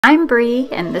I'm Bree,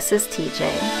 and this is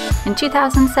TJ. In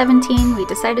 2017, we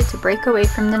decided to break away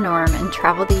from the norm and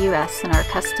travel the US in our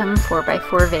custom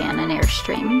 4x4 van and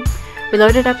Airstream. We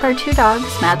loaded up our two dogs,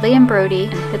 Madly and Brody,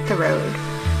 and hit the road.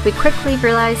 We quickly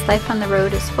realized life on the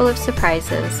road is full of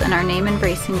surprises, and our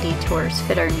name-embracing Detours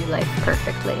fit our new life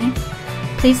perfectly.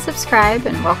 Please subscribe,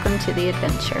 and welcome to the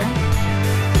adventure.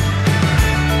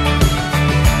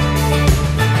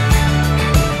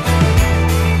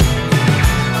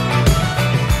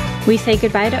 We say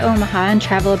goodbye to Omaha and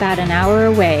travel about an hour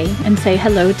away and say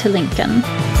hello to Lincoln.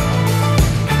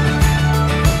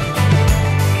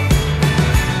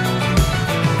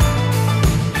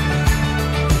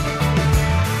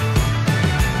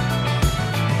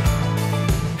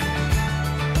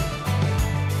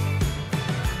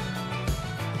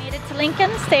 Made it to Lincoln,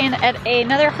 staying at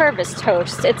another harvest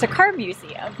host. It's a car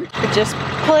museum. We're just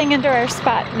pulling into our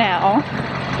spot now.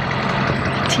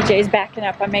 TJ's backing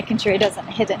up. I'm making sure he doesn't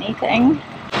hit anything.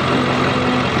 I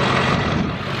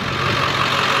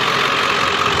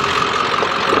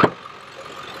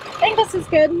think this is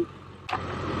good.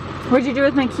 What'd you do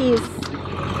with my keys?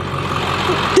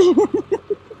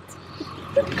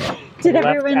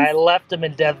 I left them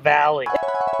in Death Valley.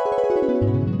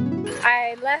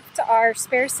 I left our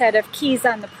spare set of keys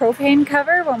on the propane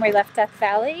cover when we left Death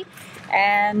Valley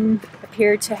and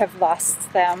appeared to have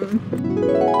lost them.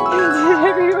 Did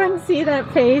everyone see that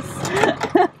face?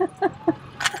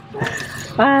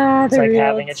 It's like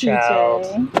having a child.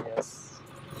 Yes.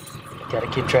 Gotta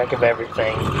keep track of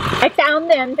everything. I found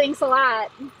them, thanks a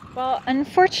lot. Well,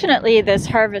 unfortunately, this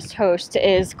harvest host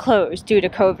is closed due to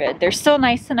COVID. They're still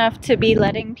nice enough to be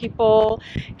letting people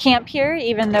camp here,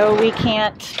 even though we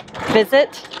can't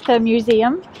visit the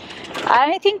museum.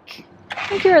 I think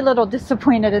you're a little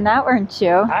disappointed in that, weren't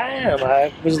you? I am.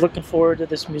 I was looking forward to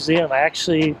this museum. I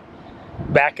actually,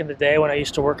 back in the day when I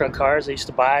used to work on cars, I used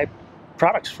to buy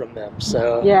products from them.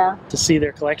 So yeah, to see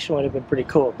their collection would have been pretty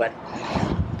cool. But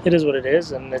it is what it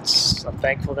is, and I'm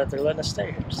thankful that they're letting us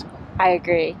stay here. So. I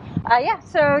agree. Yeah,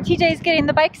 so TJ's getting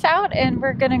the bikes out, and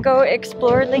we're gonna go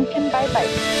explore Lincoln by bike.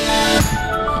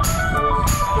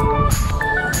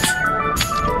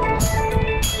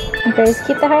 You guys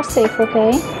keep the house safe,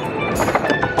 okay?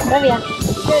 Love ya.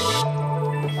 Good.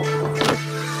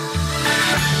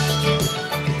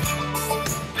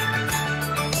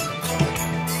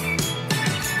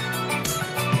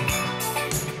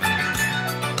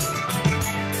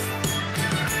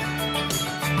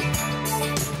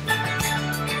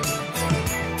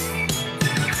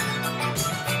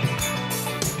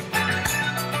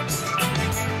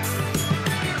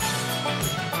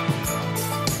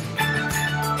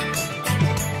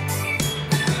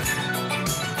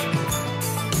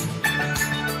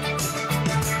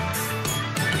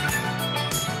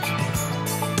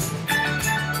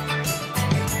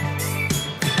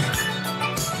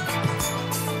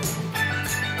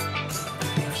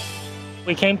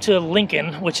 We came to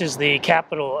Lincoln, which is the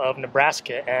capital of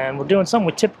Nebraska, and we're doing something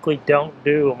we typically don't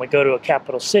do when we go to a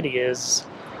capital city, is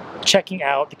checking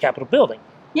out the Capitol building.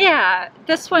 Yeah,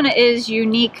 this one is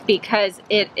unique because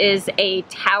it is a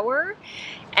tower,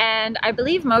 and I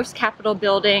believe most Capitol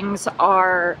buildings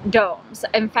are domes.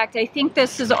 In fact, I think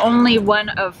this is only one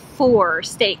of 4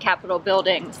 state Capitol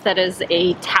buildings that is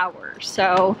a tower,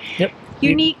 so yep.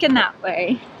 Unique in that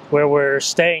way. Where we're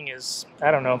staying is,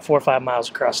 I don't know, 4 or 5 miles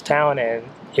across town, and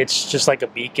it's just like a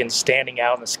beacon standing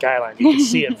out in the skyline. You can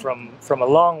see it from a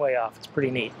long way off. It's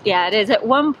pretty neat. Yeah, it is. At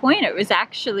one point, it was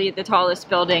actually the tallest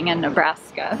building in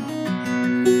Nebraska.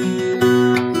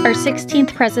 Our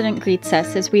 16th president greets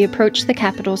us as we approach the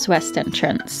Capitol's west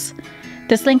entrance.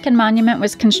 This Lincoln Monument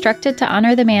was constructed to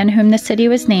honor the man whom the city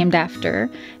was named after,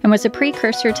 and was a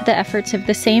precursor to the efforts of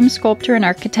the same sculptor and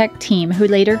architect team who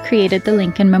later created the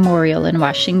Lincoln Memorial in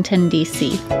Washington,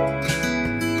 D.C.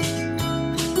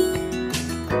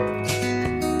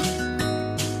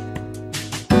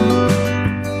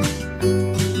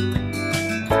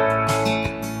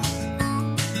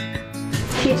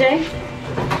 TJ,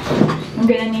 I'm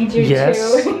gonna need you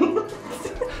to...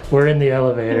 We're in the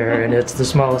elevator, and it's the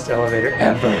smallest elevator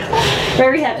ever. Where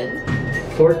are we headed?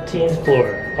 14th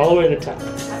floor, all the way to the top.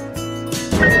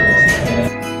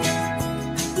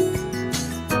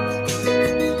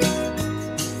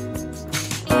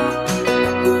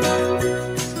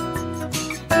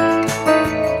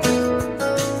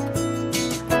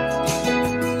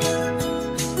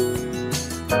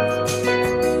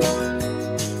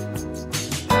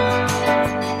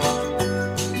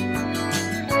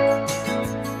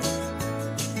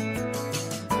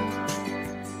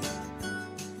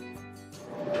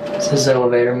 Does this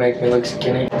elevator make me look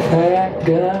skinny? That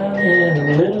guy in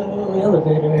a little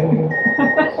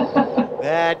elevator.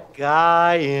 that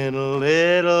guy in a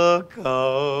little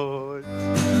coat.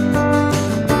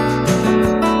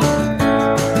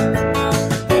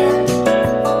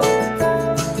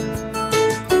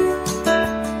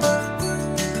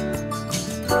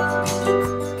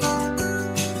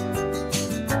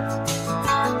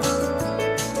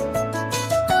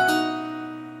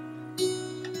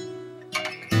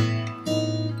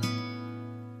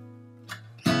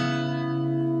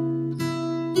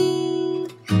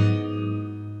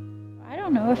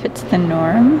 If it's the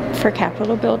norm for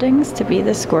Capitol buildings to be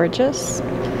this gorgeous,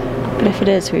 but if it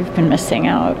is, we've been missing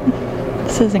out.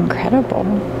 This is incredible.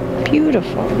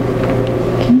 Beautiful.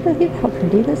 Can you believe how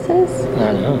pretty this is?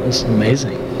 I know, this is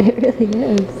amazing. It really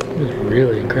is. It's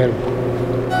really incredible.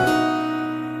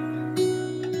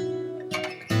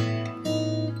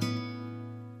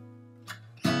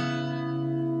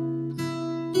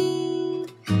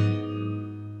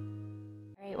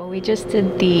 We just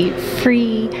did the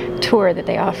free tour that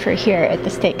they offer here at the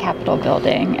State Capitol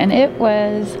building, and it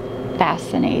was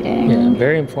fascinating. Yeah,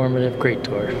 very informative, great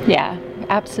tour. Yeah,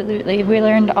 absolutely. We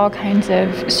learned all kinds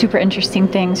of super interesting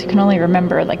things. You can only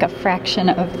remember like a fraction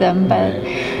of them, but...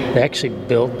 Right. They actually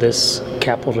built this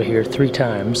Capitol here 3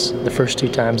 times. The first 2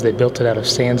 times they built it out of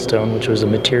sandstone, which was a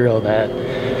material that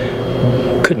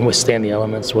couldn't withstand the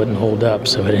elements, wouldn't hold up,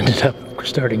 so it ended up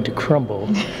starting to crumble.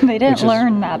 They didn't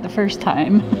learn that the first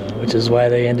time. Which is why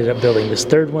they ended up building this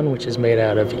 3rd one, which is made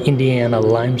out of Indiana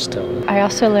limestone. I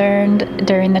also learned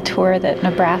during the tour that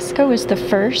Nebraska was the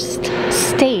first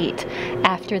state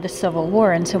after the Civil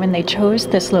War, and so when they chose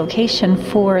this location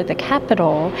for the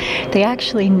Capitol, they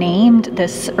actually named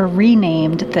this, or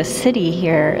renamed the city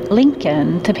here,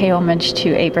 Lincoln, to pay homage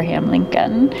to Abraham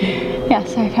Lincoln. Yeah,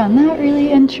 so I found that really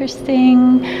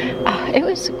interesting.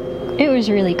 It was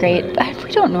really great. Right.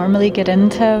 We don't normally get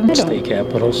into state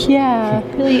capitals. Yeah,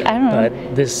 really, I don't know.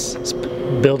 But this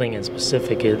building in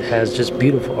specific, it has just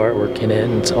beautiful artwork in it,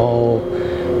 and it's all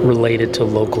related to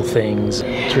local things.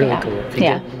 It's really cool. If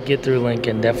you get through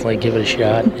Lincoln, definitely give it a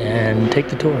shot and take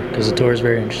the tour, because the tour is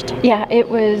very interesting. Yeah,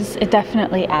 it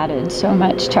definitely added so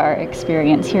much to our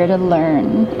experience here to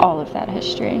learn all of that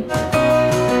history.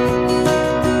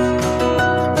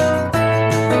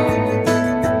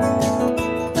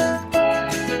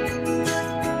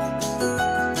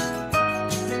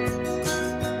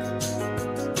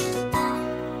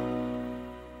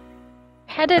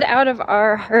 Headed out of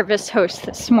our Harvest Host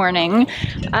this morning.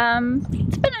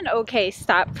 It's been an okay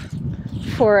stop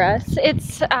for us.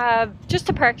 It's just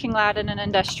a parking lot in an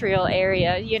industrial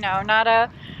area, you know, not a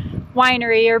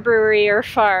winery or brewery or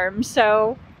farm.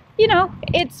 So, you know,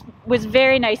 it was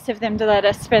very nice of them to let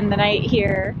us spend the night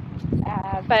here,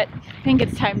 but I think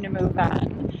it's time to move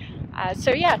on.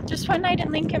 So yeah, just one night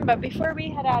in Lincoln, but before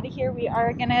we head out of here, we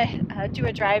are gonna do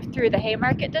a drive through the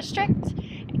Haymarket District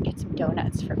and get some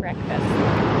donuts for breakfast.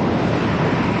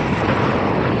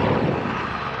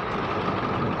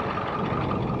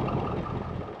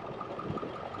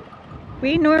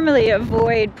 We normally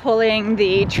avoid pulling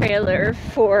the trailer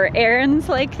for errands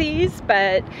like these,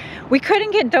 but we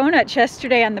couldn't get donuts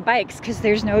yesterday on the bikes because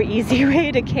there's no easy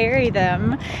way to carry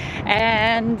them.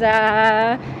 And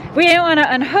we didn't want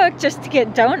to unhook just to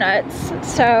get donuts,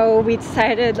 so we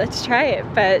decided let's try it.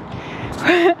 But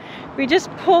we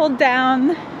just pulled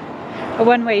down a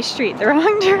one-way street the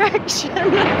wrong direction.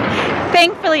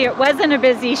 Thankfully it wasn't a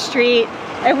busy street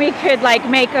and we could like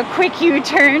make a quick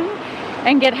U-turn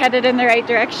and get headed in the right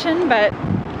direction, but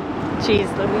geez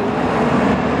Louise.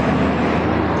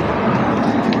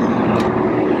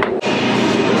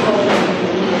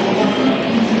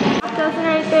 Dozen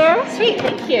right there. Sweet,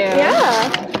 thank you. Yeah.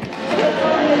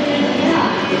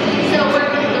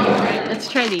 Let's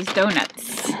try these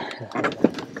donuts.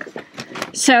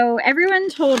 So everyone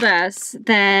told us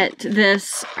that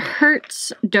this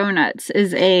Hertz Donuts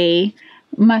is a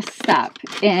must stop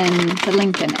in the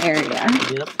Lincoln area.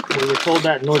 Yep, we were told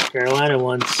that in North Carolina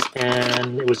once,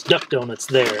 and it was Duck Donuts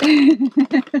there.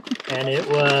 And it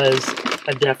was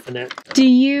a definite. Do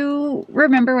you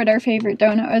remember what our favorite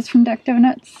donut was from Duck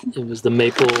Donuts? It was the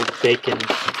maple bacon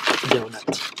donut.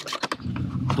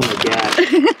 Oh my god.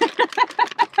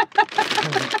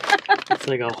 It's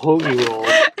like a hoagie roll.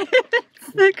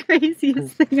 The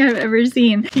craziest thing I've ever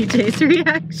seen. TJ's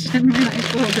reaction when I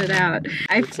pulled it out.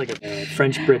 It's like a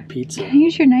French bread pizza. Can I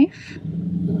use your knife?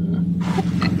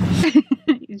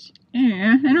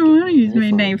 I don't want to use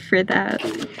my knife for that.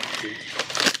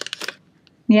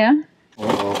 Yeah?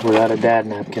 Uh-oh, we're out of dad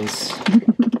napkins.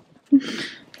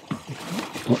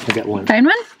 Oh, I got one. Find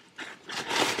one?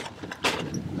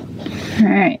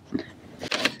 Alright.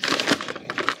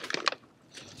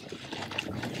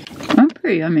 Oh,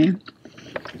 pretty yummy.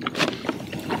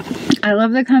 I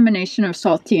love the combination of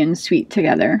salty and sweet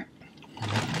together.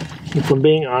 If I'm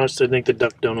being honest, I think the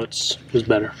duck donuts was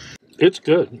better. It's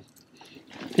good.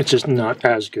 It's just not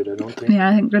as good, I don't think. Yeah,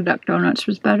 I think the duck donuts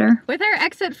was better. With our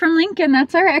exit from Lincoln,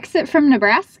 that's our exit from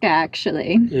Nebraska,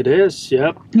 actually. It is,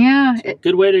 yep. Yeah. So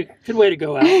good way to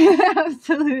go out.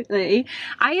 Absolutely.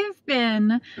 I have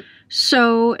been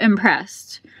so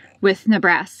impressed with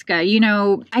Nebraska. You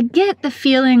know, I get the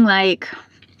feeling like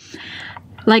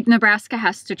Nebraska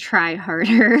has to try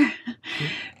harder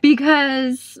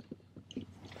because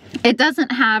it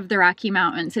doesn't have the Rocky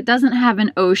Mountains. It doesn't have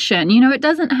an ocean. You know, it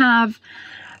doesn't have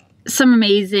some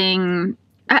amazing,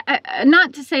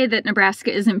 not to say that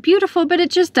Nebraska isn't beautiful, but it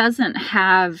just doesn't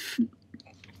have...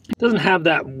 It doesn't have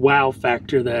that wow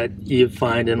factor that you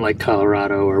find in like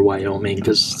Colorado or Wyoming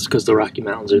because the Rocky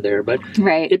Mountains are there, but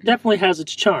right. It definitely has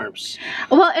its charms.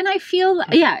 Well, and I feel,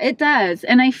 yeah, it does.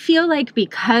 And I feel like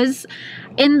because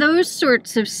in those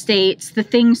sorts of states, the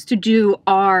things to do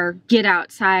are get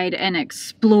outside and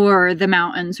explore the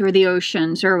mountains or the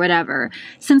oceans or whatever.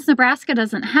 Since Nebraska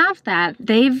doesn't have that,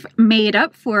 they've made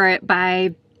up for it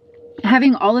by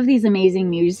having all of these amazing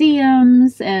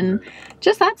museums and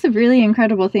just lots of really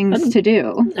incredible things to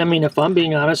do. I mean, if I'm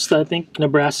being honest, I think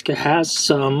Nebraska has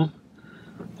some,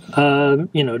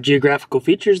 you know, geographical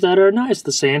features that are nice.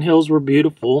 The sandhills were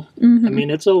beautiful. I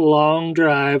mean, it's a long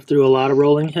drive through a lot of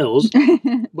rolling hills,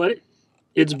 but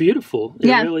it's beautiful. It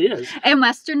really is. And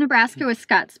western Nebraska was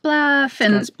Scotts Bluff.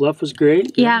 And Scotts Bluff was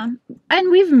great. Yeah.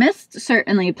 And we've missed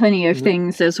certainly plenty of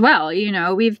things as well. You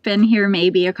know, we've been here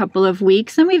maybe a couple of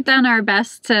weeks and we've done our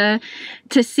best to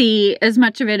see as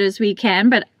much of it as we can,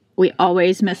 but we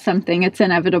always miss something. It's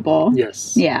inevitable.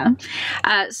 Yes. Yeah.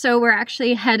 So we're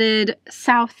actually headed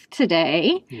south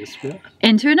today. Yes, we are.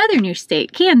 Into another new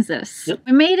state, Kansas. Yep.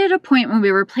 We made it a point when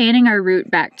we were planning our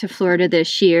route back to Florida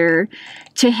this year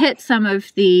to hit some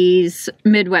of these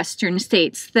Midwestern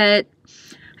states that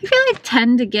I feel like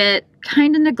tend to get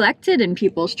kind of neglected in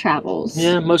people's travels.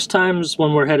 Yeah, most times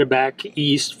when we're headed back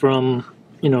east from,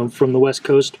 you know, from the West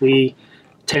Coast, we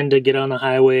tend to get on the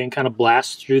highway and kind of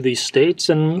blast through these states.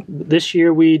 And this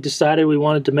year we decided we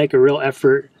wanted to make a real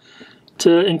effort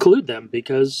to include them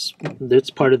because it's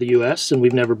part of the U.S. and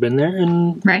we've never been there,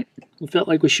 and we felt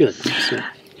like we should. So.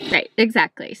 Right,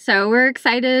 exactly. So we're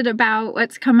excited about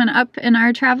what's coming up in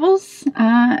our travels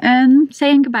and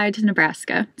saying goodbye to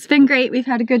Nebraska. It's been great. We've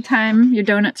had a good time. Your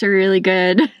donuts are really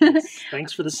good.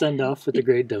 Thanks for the send-off with the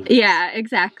great donuts. Yeah,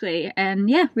 exactly. And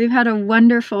yeah, we've had a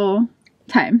wonderful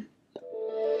time.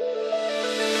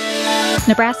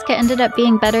 Nebraska ended up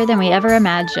being better than we ever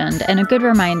imagined, and a good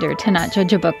reminder to not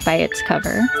judge a book by its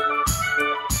cover.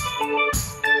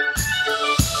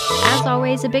 As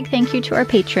always, a big thank you to our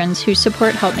patrons whose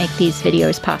support help make these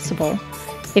videos possible.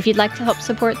 If you'd like to help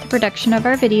support the production of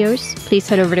our videos, please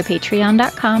head over to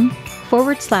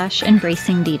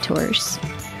patreon.com/embracingdetours.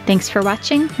 Thanks for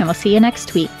watching, and we'll see you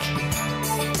next week.